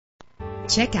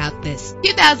Check out this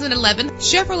 2011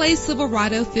 Chevrolet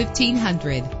Silverado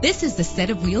 1500. This is the set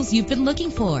of wheels you've been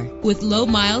looking for. With low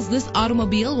miles, this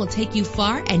automobile will take you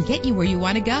far and get you where you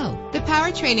want to go. The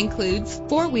powertrain includes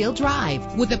four-wheel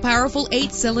drive with a powerful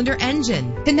 8-cylinder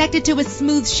engine connected to a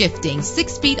smooth shifting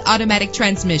 6-speed automatic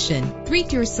transmission.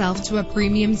 Treat yourself to a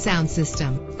premium sound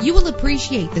system. You will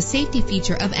appreciate the safety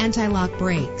feature of anti-lock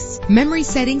brakes. Memory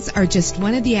settings are just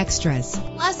one of the extras.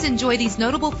 Plus, enjoy these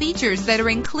notable features that are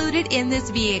included in this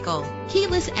vehicle: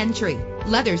 keyless entry,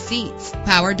 leather seats,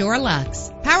 power door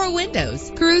locks, power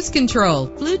windows, cruise control,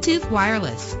 Bluetooth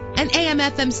wireless, an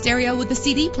AM/FM stereo with a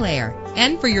CD player.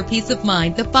 And for your peace of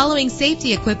mind, the following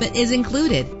safety equipment is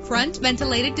included: front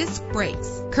ventilated disc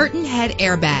brakes, curtain head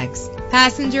airbags,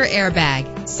 passenger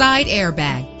airbag, side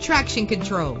airbag, traction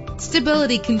control,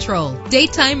 stability control,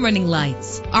 daytime running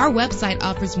lights. Our website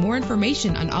offers more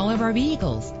information on all of our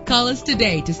vehicles. Call us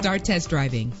today to start test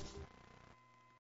driving.